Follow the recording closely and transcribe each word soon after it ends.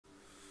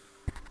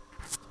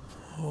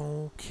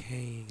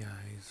Okay,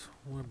 guys,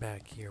 we're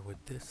back here with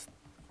this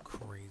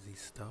crazy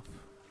stuff.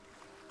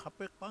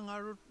 Kapek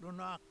pangarut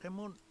dona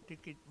kemun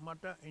tikit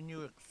mata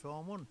inyuek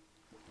somon.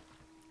 I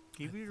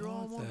Kibi thought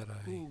romon that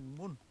I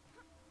tumun.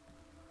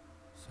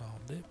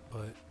 solved it,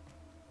 but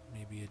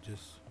maybe it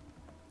just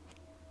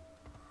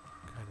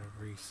kind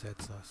of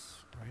resets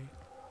us, right?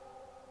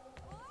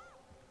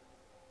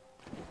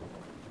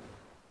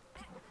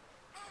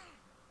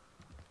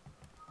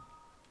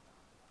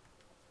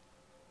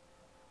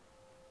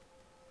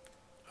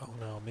 Oh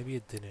no, maybe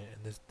it didn't,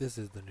 and this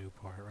is the new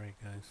part, right,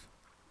 guys?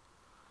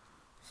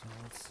 So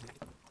let's see.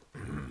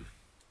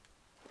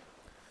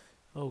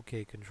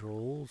 Okay,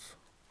 controls.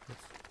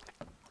 Let's.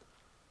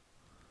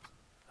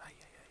 Ay,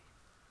 ay, ay.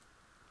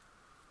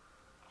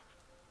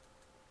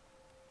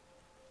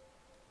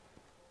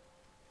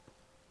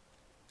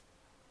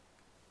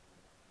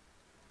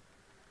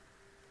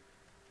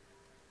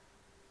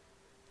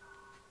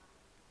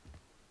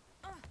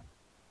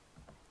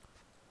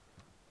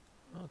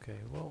 Okay,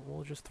 well,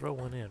 we'll just throw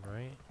one in,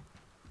 right?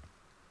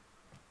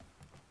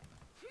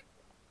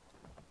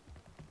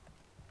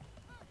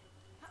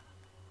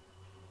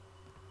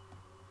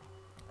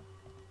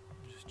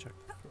 Just check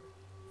the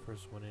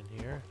first one in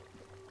here.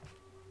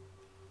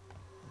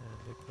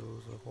 And it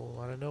goes a whole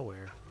lot of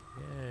nowhere.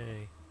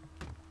 Yay.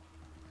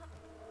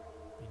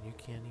 And you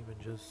can't even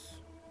just...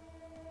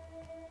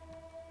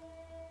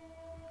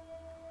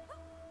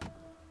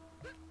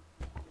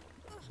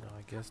 No,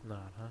 I guess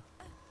not, huh?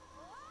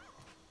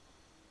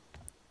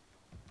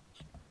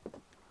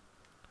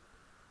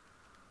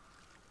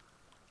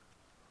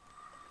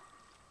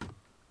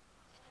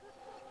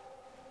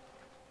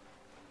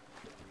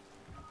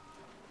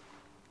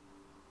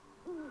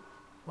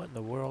 What in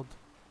the world?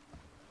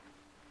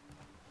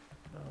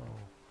 No.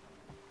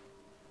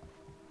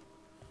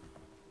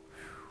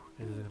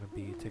 This is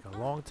gonna take a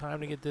long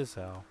time to get this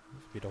out.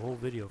 This will be the whole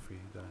video for you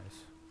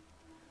guys.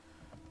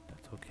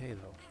 That's okay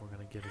though. We're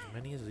gonna get as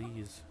many of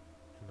these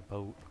in the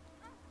boat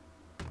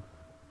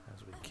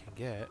as we can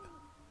get.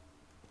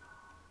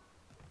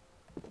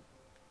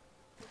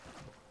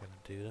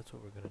 That's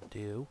what we're gonna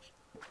do.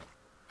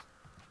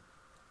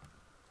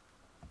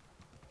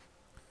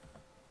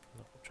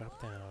 No,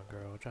 drop down,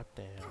 girl, drop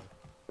down.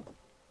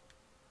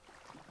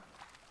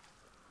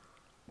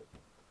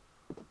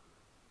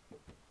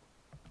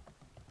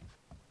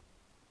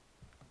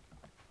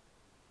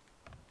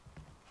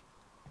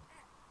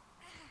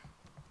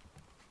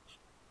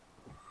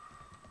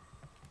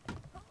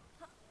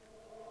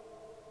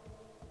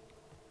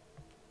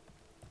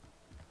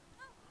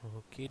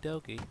 Okie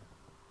dokie.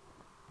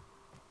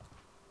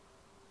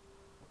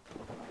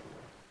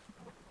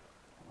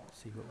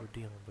 See what we're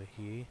dealing with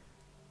here.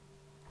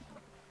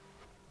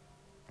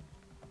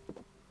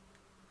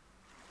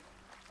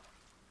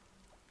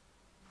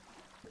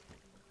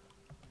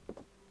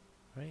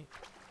 Right?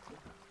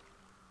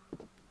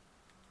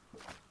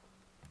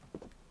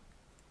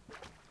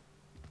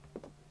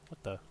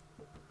 What the?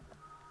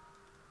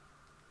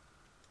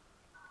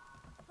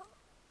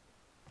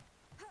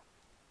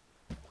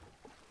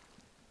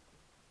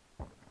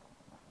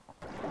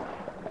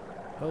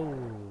 Oh,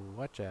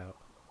 watch out.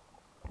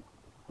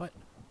 What?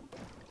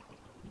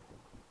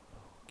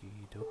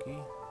 Okie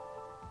dokie.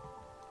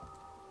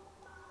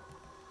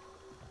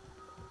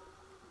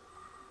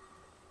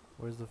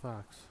 Where's the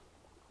fox?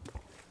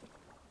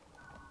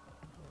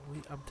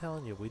 I'm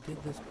telling you, we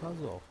did this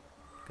puzzle.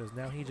 Because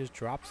now he just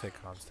drops it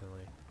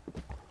constantly.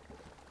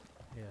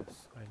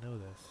 Yes, I know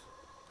this.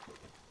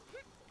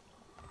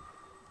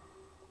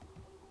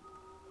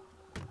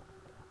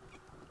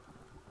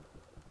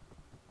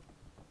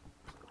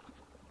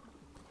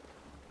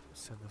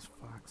 Send this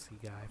foxy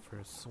guy for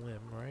a swim,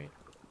 right?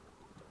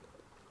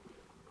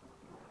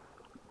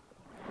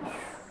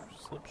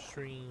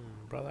 Slipstream,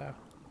 brother.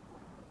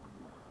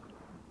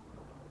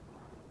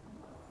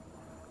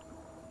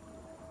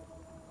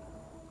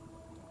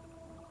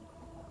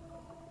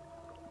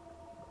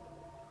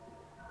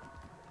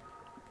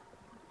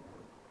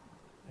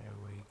 There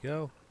we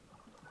go.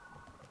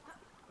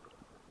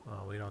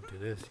 Oh, we don't do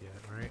this yet,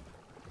 right?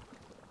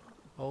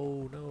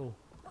 Oh no.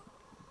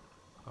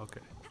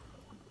 Okay.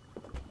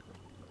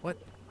 What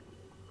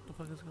the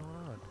fuck is going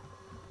on?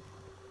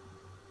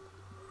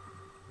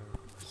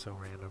 So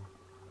random.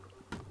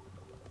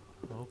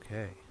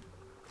 Okay.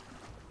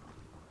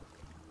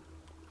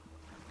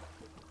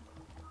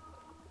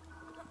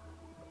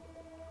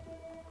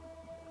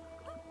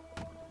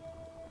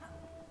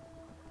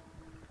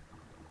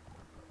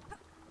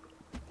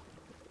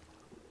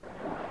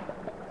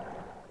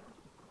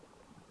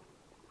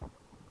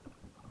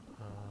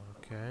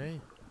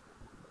 Okay.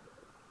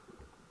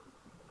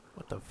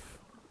 What the f...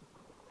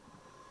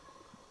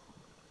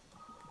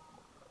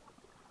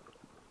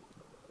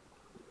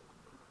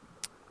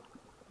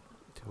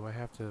 Do I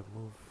have to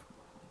move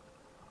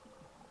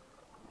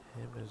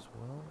him as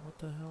well? What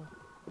the hell?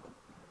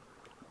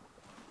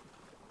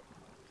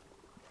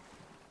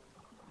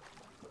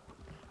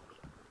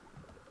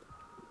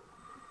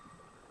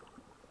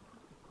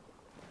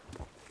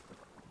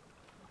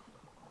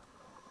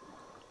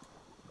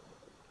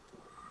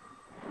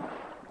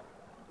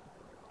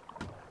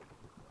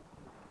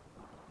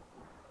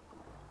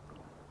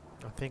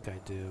 think I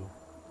do.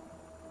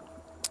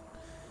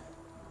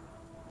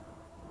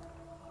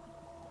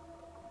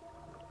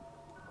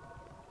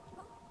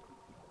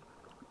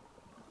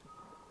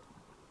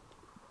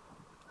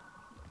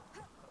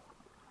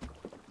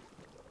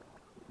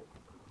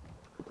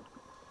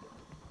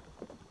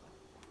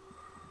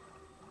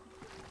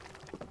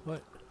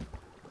 What?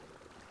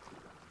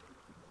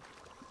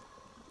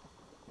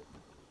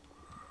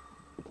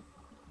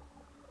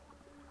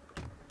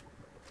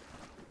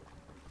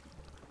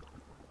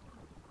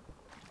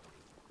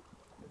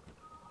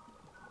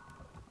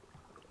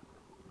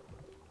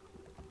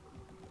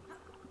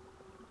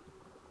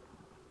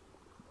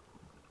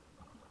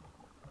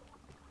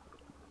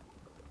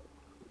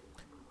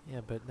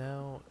 Yeah, but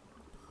now...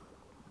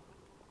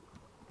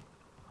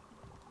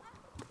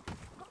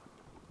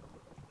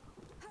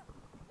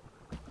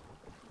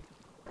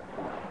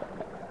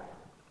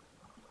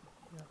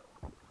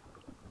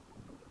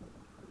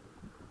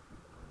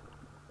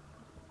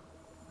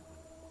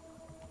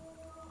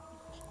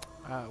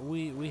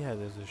 we had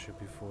this issue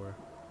before.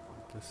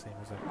 The same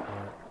exact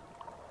part.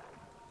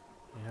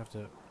 You have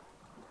to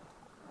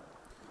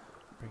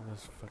bring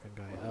this fucking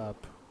guy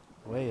up.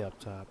 Way up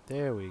top.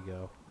 There we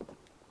go.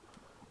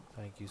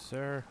 Thank you,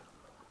 sir.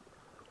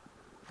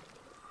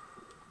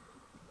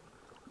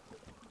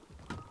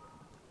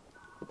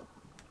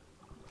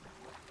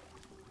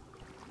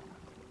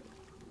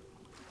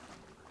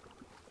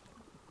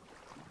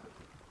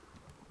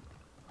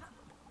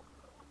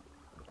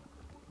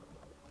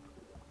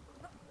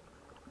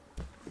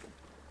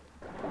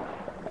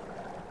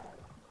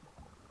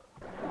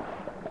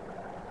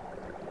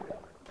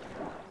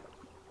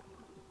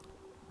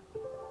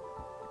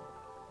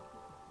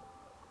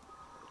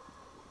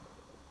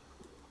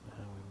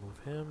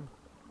 Him.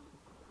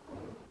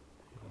 Here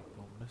you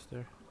go,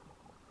 mister.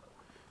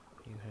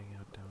 You hang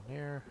out down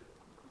there.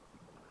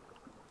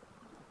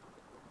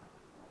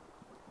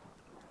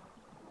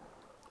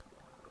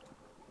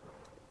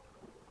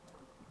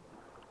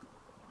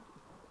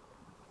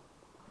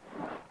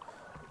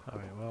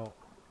 Alright, well.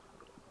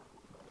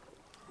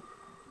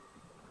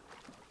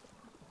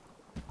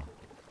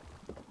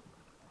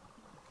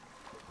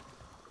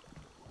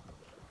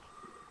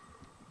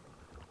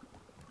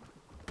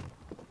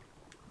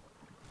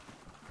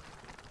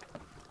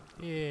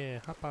 Yeah,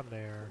 hop on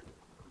there.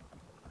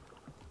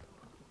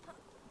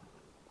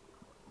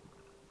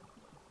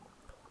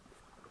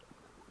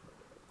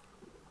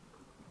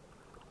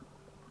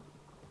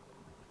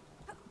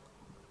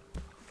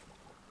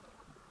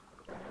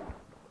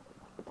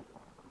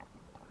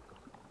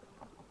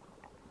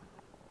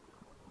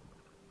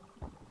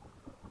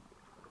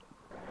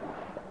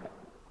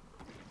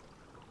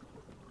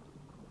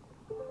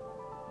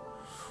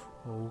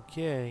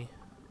 Okay.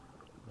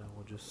 Now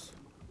we'll just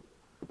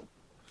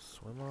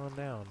swim on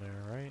down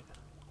there, right?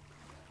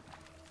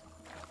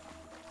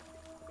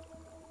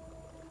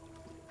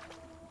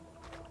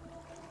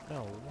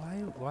 No,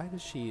 why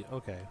does she...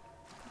 Okay.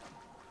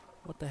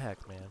 What the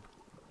heck, man?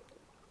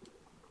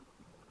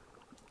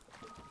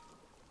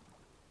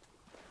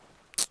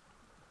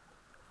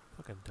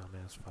 Fucking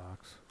dumbass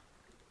fox.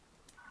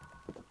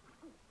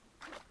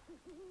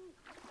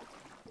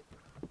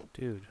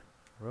 Dude,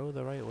 row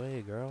the right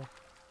way, girl.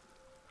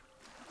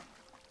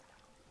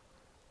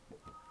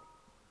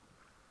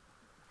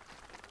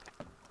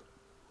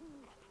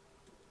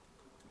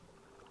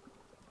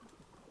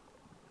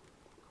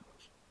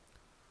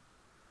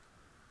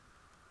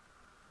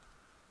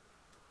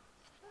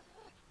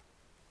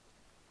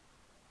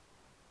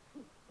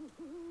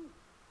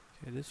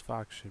 Okay, this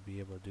fox should be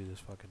able to do this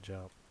fucking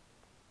jump.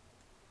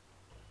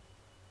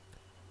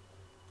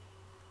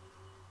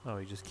 Oh,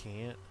 he just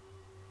can't?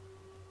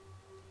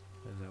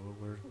 Is that what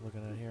we're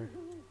looking at here?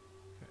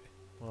 Okay,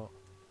 well...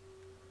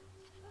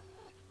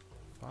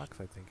 Fox,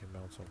 I think, can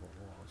bounce over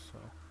walls, so...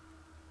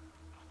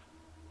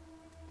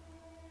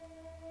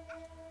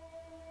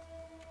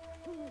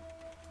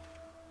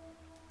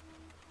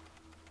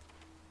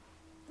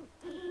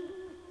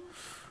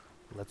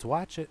 Let's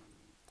watch it.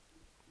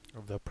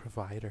 The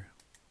provider.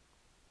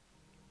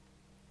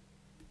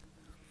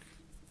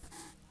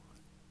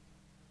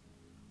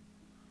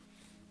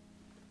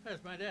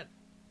 There's my dad.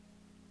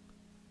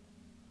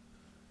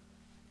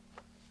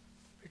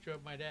 Picture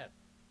of my dad.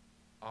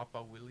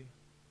 Appa Willie,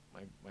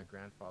 my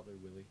grandfather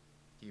Willie,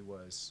 he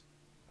was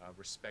a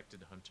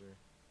respected hunter,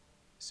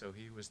 so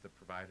he was the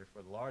provider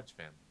for the large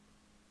family.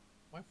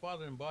 My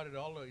father embodied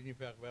all the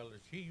Inupiaq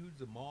values. He used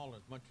them all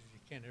as much as he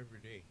can every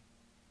day.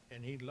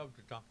 And he loved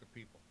to talk to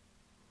people.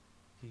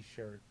 He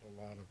shared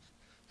a lot of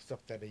stuff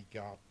that he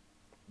got,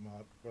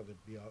 whether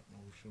it be out in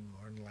the ocean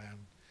or in land.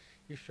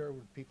 He shared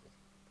with people.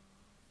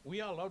 We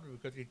all loved him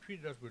because he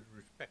treated us with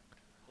respect,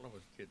 all of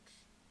us kids.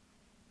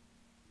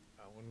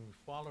 When we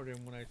followed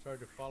him, when I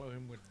started to follow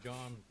him with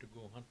John to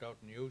go hunt out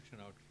in the ocean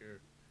out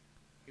here,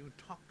 he would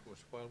talk to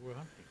us while we're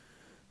hunting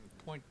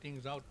and point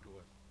things out to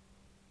us.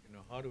 You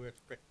know, how to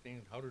expect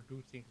things, how to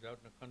do things out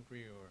in the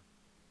country, or...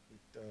 He'd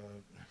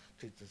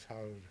teach us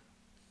how to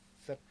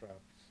set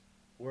traps,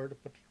 where to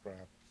put the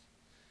traps,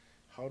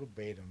 how to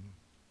bait them.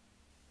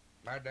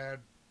 My dad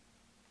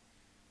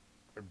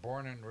was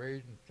born and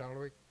raised in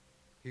Selwick.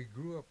 He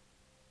grew up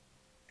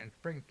in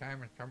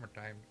springtime and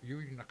summertime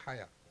using a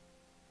kayak.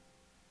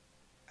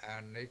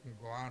 And they can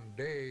go on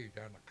days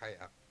on a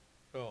kayak.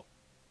 So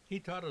he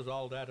taught us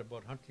all that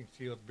about hunting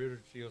seals,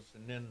 bearded seals,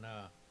 and then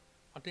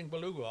hunting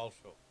beluga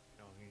also. You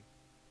know,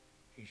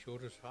 he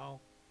showed us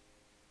how.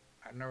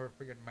 I never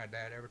forget my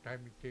dad. Every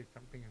time he'd say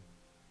something,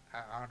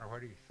 I don't know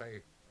what he'd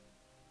say.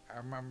 I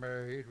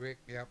remember he'd wake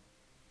me up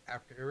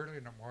after early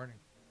in the morning,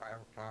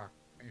 5 o'clock,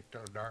 when it's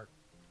still dark.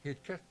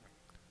 He'd kiss me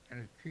in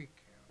his cheek,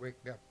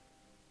 wake me up.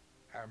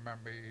 I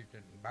remember he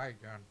said, "Bye,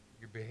 John,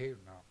 you behave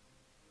now."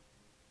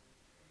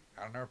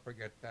 I'll never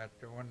forget that.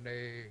 So one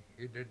day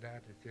he did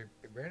that. He said,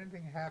 "If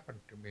anything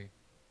happened to me,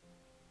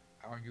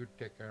 I want you to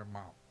take care of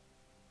Mom,"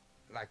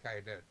 like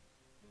I did.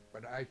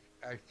 But I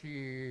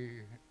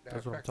see the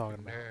That's what I'm affection talking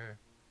about. there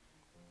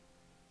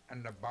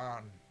and the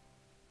bond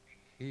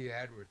he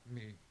had with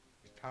me.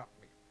 He taught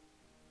me.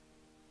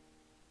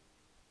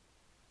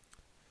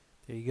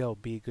 There you go.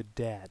 Be a good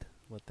dad.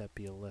 Let that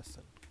be a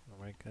lesson.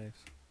 Alright, guys?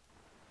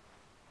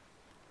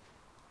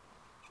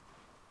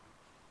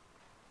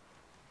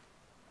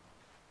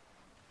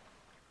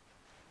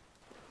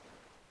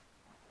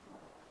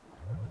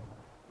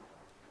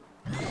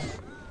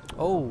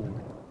 Oh.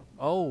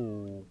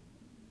 Oh.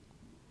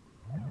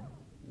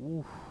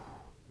 Oof.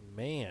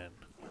 Man.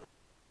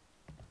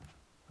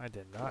 I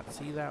did not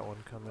see that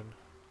one coming.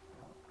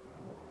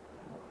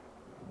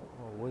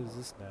 Oh, what is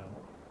this now?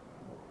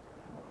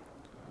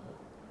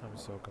 I'm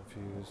so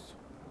confused.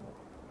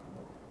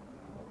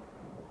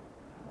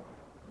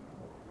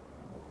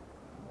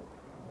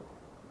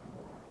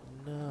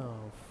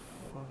 No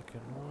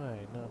fucking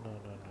way. No, no, no,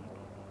 no, no,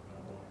 no, no,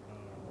 no,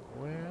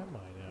 no. Where am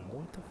I now?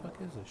 What the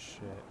fuck is this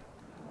shit?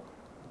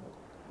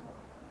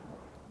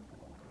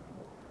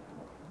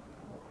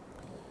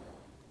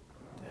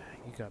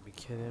 You gotta be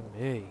kidding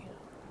me.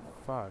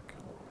 Fuck.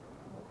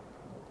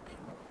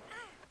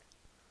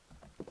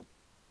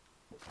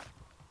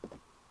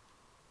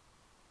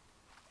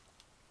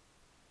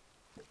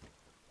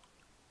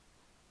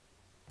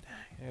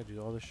 I gotta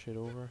do all this shit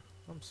over.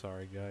 I'm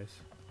sorry, guys.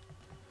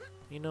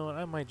 You know what?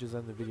 I might just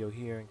end the video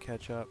here and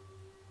catch up.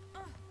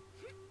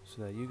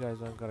 So that you guys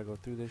don't gotta go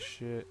through this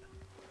shit.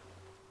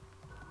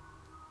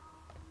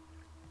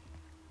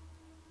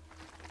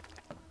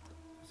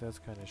 'Cause that's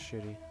kinda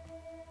shitty.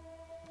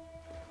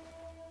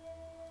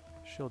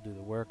 She'll do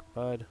the work,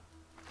 bud.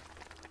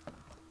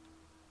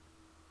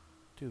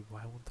 Dude,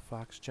 why won't the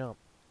fox jump?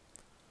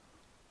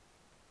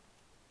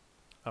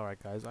 Alright,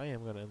 guys, I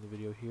am gonna end the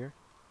video here.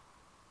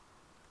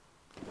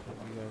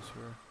 Thank you guys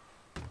for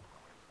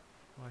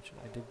watching.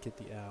 I did get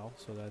the owl,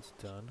 so that's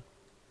done.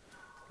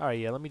 Alright,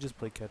 yeah, let me just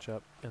play catch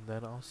up, and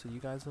then I'll see you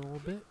guys in a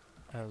little bit.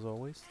 As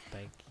always,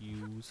 thank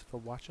yous for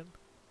watching.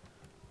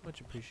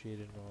 Much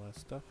appreciated and all that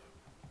stuff.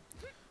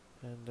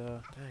 And,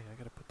 dang, I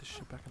gotta put this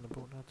shit back in the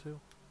boat now, too.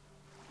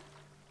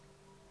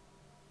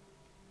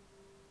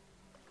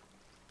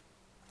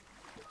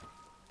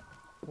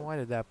 Why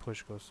did that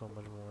push go so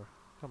much more?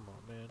 Come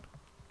on, man.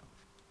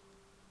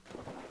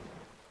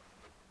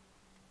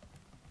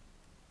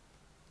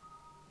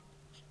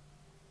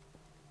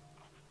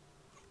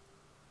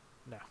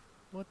 Nah.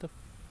 What the f...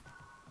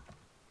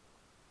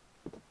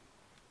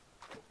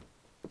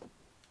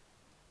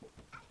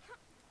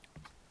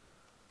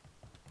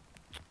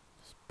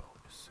 This boat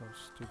is so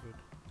stupid.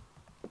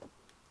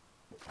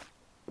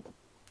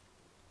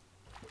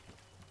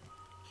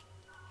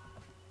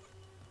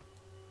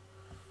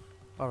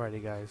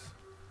 Alrighty, guys.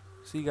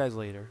 See you guys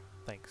later.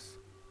 Thanks.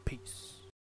 Peace.